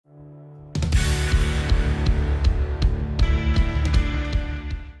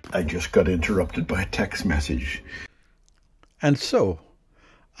I just got interrupted by a text message. And so,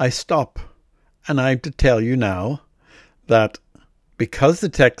 I stop, and I have to tell you now that because the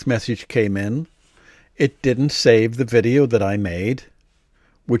text message came in, it didn't save the video that I made,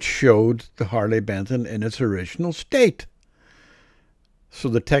 which showed the Harley Benton in its original state. So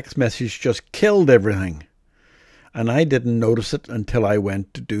the text message just killed everything. And I didn't notice it until I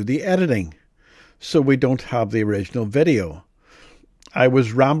went to do the editing. So we don't have the original video. I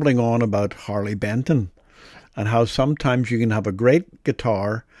was rambling on about Harley Benton and how sometimes you can have a great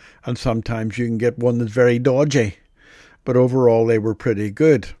guitar and sometimes you can get one that's very dodgy. But overall they were pretty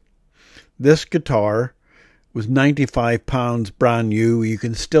good. This guitar was £95 brand new. You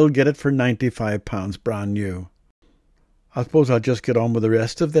can still get it for £95 brand new. I suppose I'll just get on with the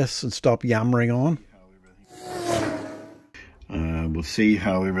rest of this and stop yammering on. We'll see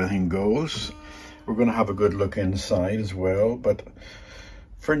how everything goes. We're going to have a good look inside as well, but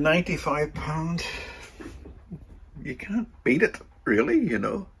for £95, you can't beat it, really, you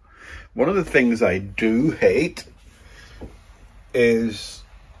know. One of the things I do hate is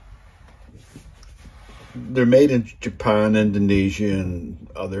they're made in Japan, Indonesia, and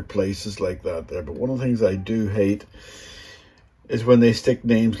other places like that there. But one of the things I do hate is when they stick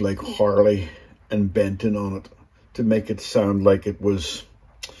names like Harley and Benton on it to make it sound like it was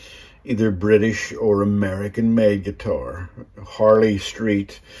either British or American made guitar. Harley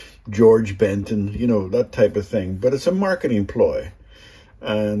Street, George Benton, you know, that type of thing. But it's a marketing ploy.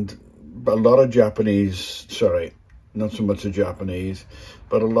 And a lot of Japanese, sorry, not so much the Japanese,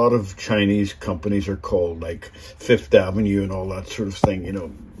 but a lot of Chinese companies are called like Fifth Avenue and all that sort of thing, you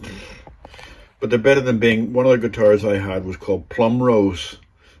know. But they're better than being, one of the guitars I had was called Plum Rose.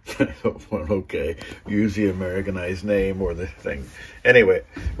 I thought, well, okay, use the Americanized name or the thing. Anyway,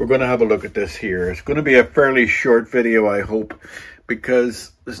 we're going to have a look at this here. It's going to be a fairly short video, I hope,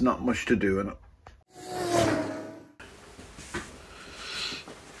 because there's not much to do in it.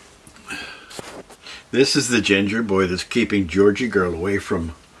 This is the ginger boy that's keeping Georgie girl away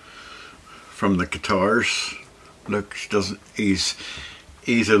from the guitars. Look, she doesn't. He's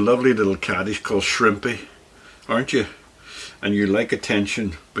a lovely little cat. He's called Shrimpy, aren't you? And you like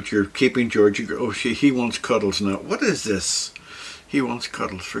attention, but you're keeping Georgie girl. Oh, he wants cuddles now. What is this? He wants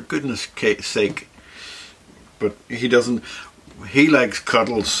cuddles, for goodness sake. But he doesn't. He likes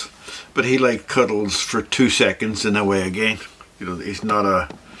cuddles, but he likes cuddles for 2 seconds and away again. You know, he's not a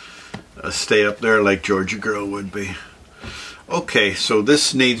stay up there like Georgia girl would be. Okay, so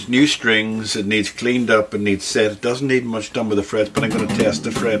this needs new strings, it needs cleaned up, it needs set. It doesn't need much done with the frets, but I'm going to test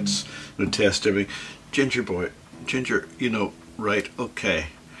the frets. I'm going to test everything. Ginger boy, Ginger, you know, right, okay.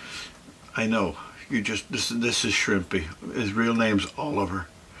 I know, you just, this is Shrimpy. His real name's Oliver,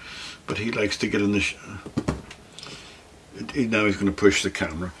 but he likes to get in the... now he's going to push the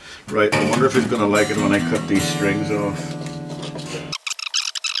camera. Right, I wonder if he's going to like it when I cut these strings off.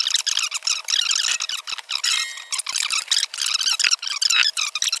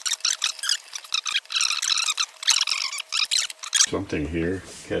 Something here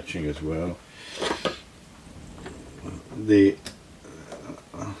catching as well.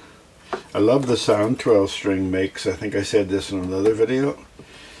 I love the sound 12 string makes. I think I said this in another video.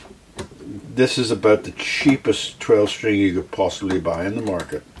 This is about the cheapest 12 string you could possibly buy in the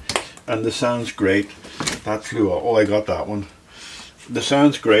market, and the sound's great. That flew off. Oh, I got that one. The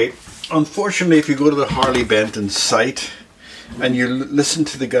sound's great. Unfortunately, if you go to the Harley Benton site and you listen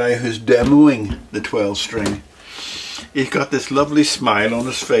to the guy who's demoing the 12 string, he's got this lovely smile on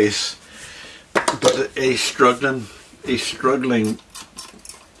his face, but he's struggling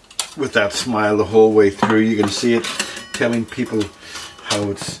with that smile the whole way through. You can see it, telling people how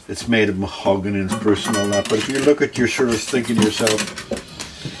it's made of mahogany and spruce and all that. But if you look at, you're sort of thinking to yourself,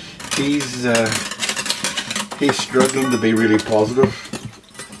 he's struggling to be really positive.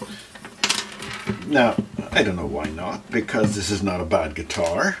 Now, I don't know why not, because this is not a bad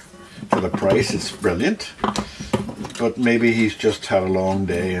guitar. For the price, it's brilliant. But maybe he's just had a long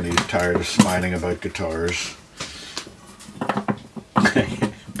day and he's tired of smiling about guitars.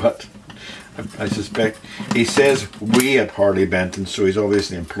 But I suspect, he says we at Harley Benton, so he's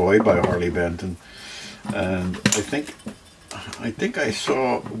obviously employed by Harley Benton. And I think I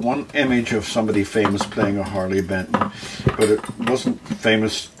saw one image of somebody famous playing a Harley Benton, but it wasn't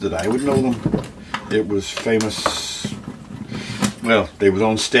famous that I would know them. It was famous, well, they was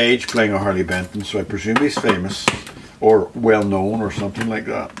on stage playing a Harley Benton, so I presume he's famous or well known or something like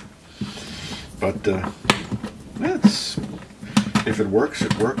that. But if it works,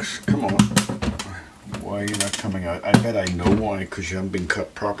 it works. Come on. Why are you not coming out? I bet I know why, because you haven't been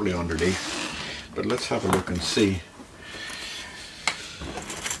cut properly underneath. But let's have a look and see.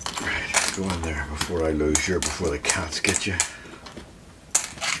 Go in there before I lose you, before the cats get you.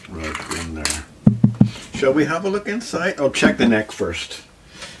 Right, go in there. Shall we have a look inside? I'll check the neck first,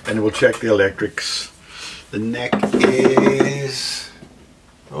 and we'll check the electrics. The neck is...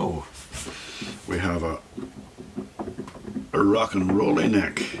 oh, we have a rock and rolling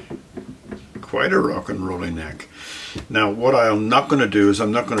neck. Quite a rock and rolling neck. Now what I'm not going to do is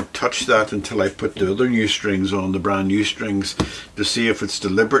I'm not going to touch that until I put the other new strings on, the brand new strings, to see if it's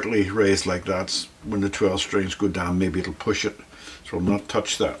deliberately raised like that. When the 12 strings go down, maybe it'll push it. So I'll not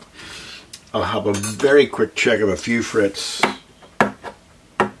touch that. I'll have a very quick check of a few frets.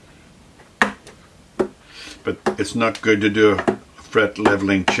 But it's not good to do a fret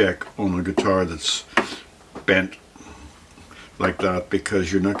leveling check on a guitar that's bent like that,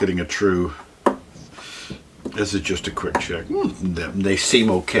 because you're not getting a true... This is just a quick check. They seem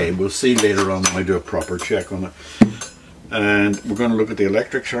okay. We'll see later on when I do a proper check on it. And we're going to look at the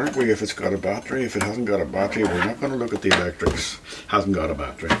electrics, aren't we? If it's got a battery. If it hasn't got a battery, we're not going to look at the electrics. Hasn't got a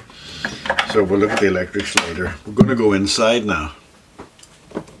battery. So we'll look at the electrics later. We're going to go inside now.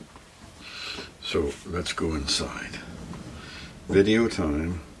 So let's go inside. Video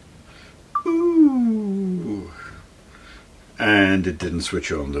time. Ooh. And it didn't switch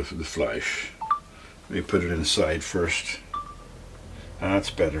on the flash. Let me put it inside first. That's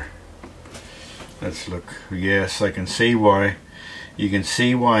better. Let's look. Yes, I can see why. You can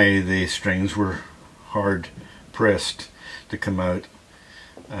see why the strings were hard pressed to come out.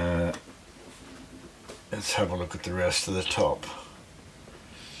 Let's have a look at the rest of the top.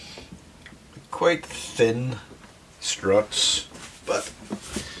 Quite thin struts, but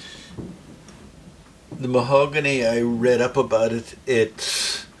the mahogany, I read up about it.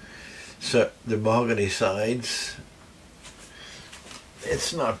 It's so the mahogany sides,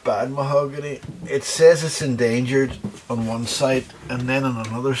 it's not bad mahogany. It says it's endangered on one side, and then on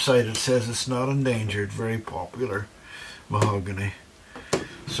another side it says it's not endangered. Very popular mahogany.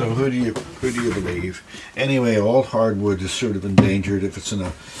 So who do you believe? Anyway, all hardwood is sort of endangered if it's in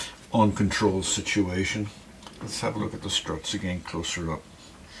a uncontrolled situation. Let's have a look at the struts again closer up.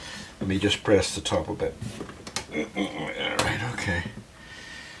 Let me just press the top a bit. Alright, okay.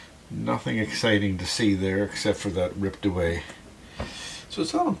 Nothing exciting to see there except for that ripped away. So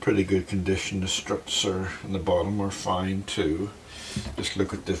it's all in pretty good condition. The struts are on the bottom are fine too. Just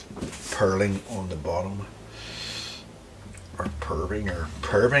look at the purling on the bottom. Or perving.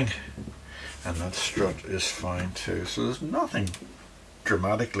 And that strut is fine too. So there's nothing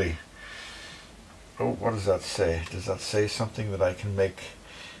dramatically... Oh, what does that say? Does that say something that I can make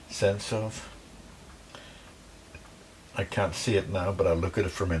sense of? I can't see it now, but I'll look at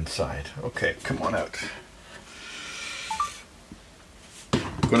it from inside. Okay, come on out.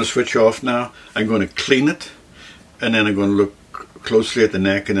 I'm going to switch off now. I'm going to clean it, and then I'm going to look closely at the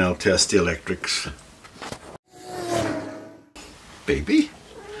neck, and I'll test the electrics. Baby,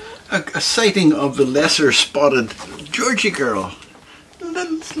 a sighting of the lesser spotted Georgie girl.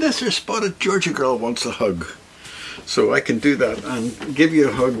 The lesser spotted Georgie girl wants a hug. So I can do that and give you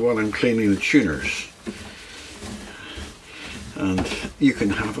a hug while I'm cleaning the tuners. And you can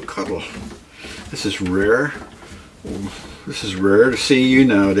have a cuddle. This is rare. This is rare to see you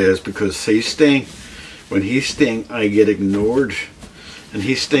nowadays, because he's staying. When he's staying, I get ignored. And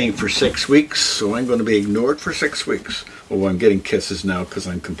he's staying for 6 weeks, so I'm going to be ignored for 6 weeks. Oh, I'm getting kisses now because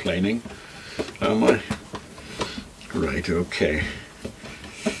I'm complaining. Am I? Right, okay.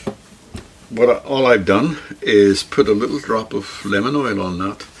 All I've done is put a little drop of lemon oil on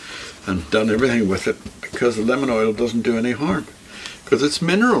that and done everything with it, because the lemon oil doesn't do any harm, because it's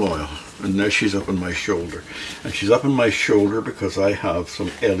mineral oil. And now she's up on my shoulder, and she's up on my shoulder because I have some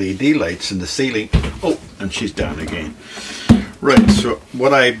LED lights in the ceiling. Oh, and she's down again. Right, so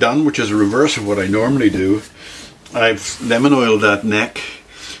what I've done, which is a reverse of what I normally do, I've lemon oiled that neck,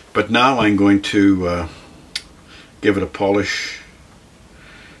 but now I'm going to give it a polish.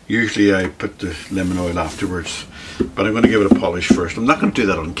 Usually I put the lemon oil afterwards, but I'm going to give it a polish first. I'm not going to do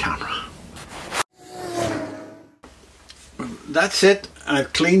that on camera. That's it.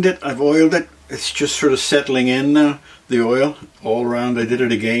 I've cleaned it, I've oiled it. It's just sort of settling in now, the oil, all around. I did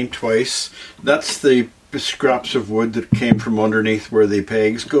it again twice. That's the scraps of wood that came from underneath where the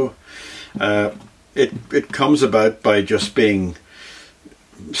pegs go. It comes about by just being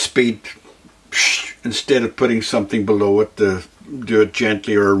speed, instead of putting something below it to do it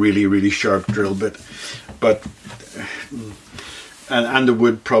gently, or a really sharp drill bit. But and the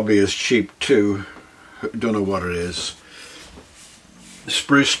wood probably is cheap too. Don't know what it is.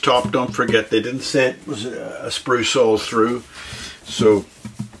 Spruce top, don't forget, they didn't say it was a spruce all through. So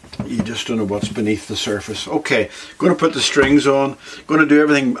You just don't know what's beneath the surface. Okay, going to put the strings on. Going to do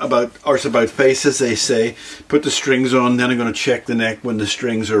everything about arse about face, as they say. Put the strings on, then I'm going to check the neck when the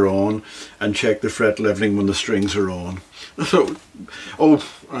strings are on, and check the fret leveling when the strings are on. So, oh,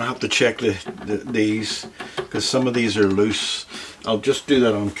 I have to check these, because some of these are loose. I'll just do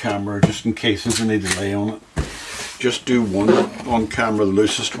that on camera, just in case there's any delay on it. Just do one on camera, the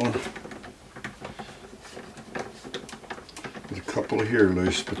loosest one. There's a couple here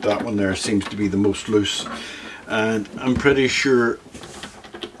loose, but that one there seems to be the most loose. And I'm pretty sure,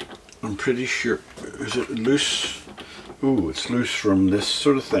 is it loose? Ooh, it's loose from this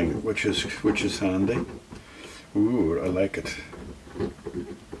sort of thing, which is handy. Ooh, I like it.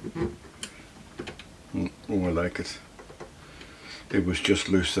 Oh, I like it. It was just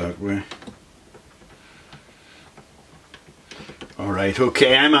loose that way. Alright,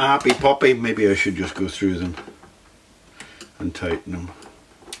 okay, I'm a happy puppy. Maybe I should just go through them and tighten them.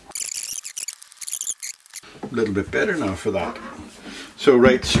 A little bit better now for that. So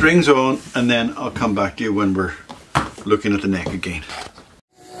right, strings on, and then I'll come back to you when we're looking at the neck again.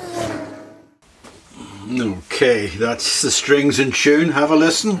 Okay, that's the strings in tune. Have a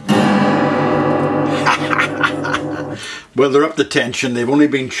listen. Well, they're up to tension. They've only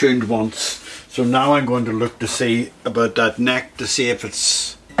been tuned once. So now I'm going to look to see about that neck, to see if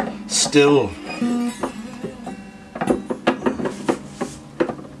it's still.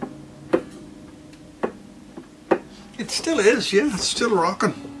 It still is, yeah, it's still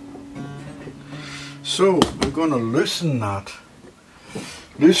rocking. So I'm going to loosen that.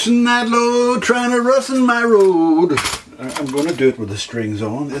 Loosen that load, trying to rustle my road. I'm going to do it with the strings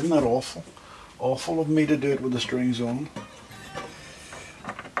on. Isn't that awful? Awful of me to do it with the strings on.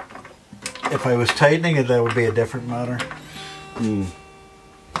 If I was tightening it, that would be a different matter.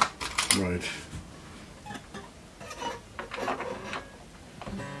 Right.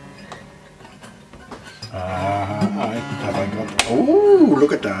 Have I got? Oh,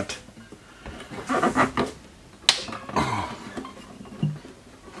 look at that.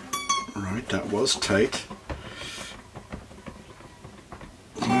 Right, that was tight.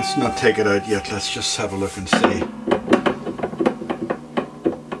 Let's not take it out yet. Let's just have a look and see.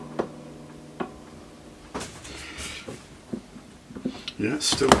 Yeah,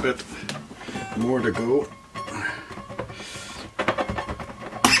 still a bit more to go.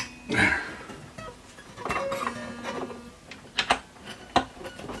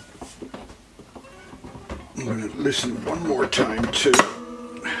 I'm going to listen one more time too.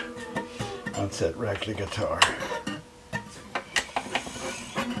 That's it, rack the guitar.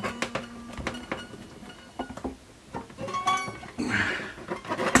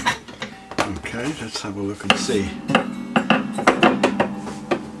 Okay, let's have a look and see.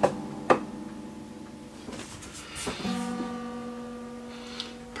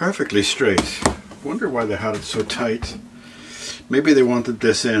 Perfectly straight. Wonder why they had it so tight. Maybe they wanted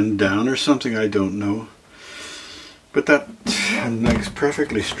this end down or something, I don't know. But that neck's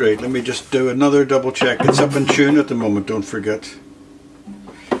perfectly straight. Let me just do another double check. It's up in tune at the moment, don't forget.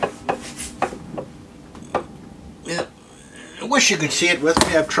 Yeah. I wish you could see it with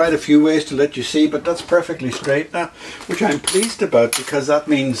me. I've tried a few ways to let you see, but that's perfectly straight now, which I'm pleased about, because that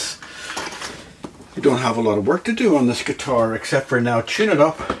means you don't have a lot of work to do on this guitar except for now tune it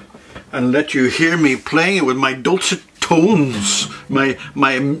up and let you hear me playing it with my dulcet tones, my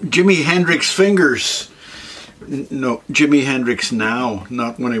Jimi Hendrix fingers. No, Jimi Hendrix now,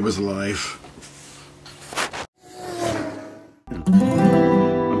 not when he was alive.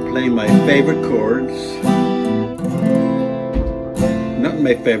 I'm playing my favorite chords. Not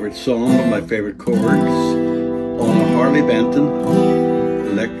my favorite song, but my favorite chords on a Harley Benton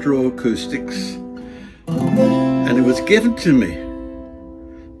electroacoustics. And it was given to me.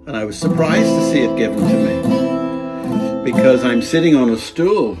 And I was surprised to see it given to me, because I'm sitting on a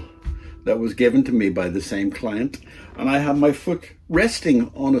stool that was given to me by the same client, and I have my foot resting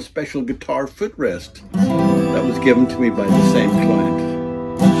on a special guitar footrest that was given to me by the same client.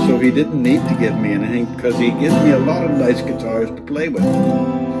 So he didn't need to give me anything, because he gives me a lot of nice guitars to play with.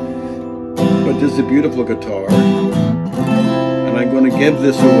 But this is a beautiful guitar, and I'm going to give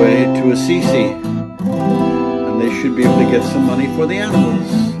this away to a CC, and they should be able to get some money for the animals.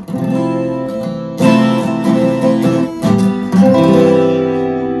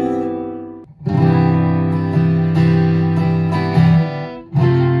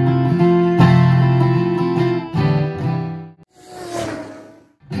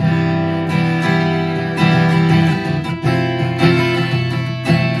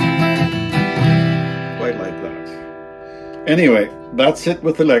 Anyway, that's it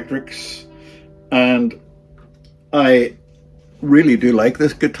with electrics, and I really do like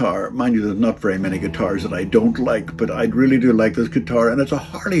this guitar. Mind you, there's not very many guitars that I don't like, but I really do like this guitar, and it's a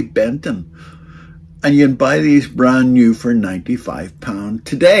Harley Benton. And you can buy these brand new for £95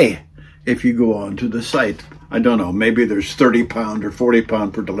 today if you go on to the site. I don't know, maybe there's £30 or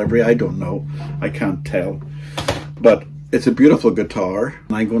 £40 per delivery. I don't know. I can't tell. But it's a beautiful guitar,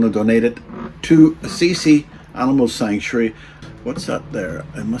 and I'm going to donate it to CC Animal Sanctuary. What's that there?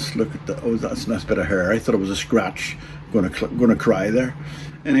 I must look at the... Oh, that's a nice bit of hair. I thought it was a scratch. Going to cry there.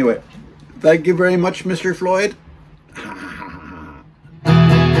 Anyway, thank you very much, Mr. Floyd.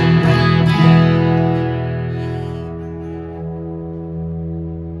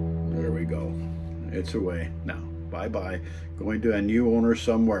 There we go. It's away now. Bye-bye. Going to a new owner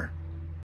somewhere.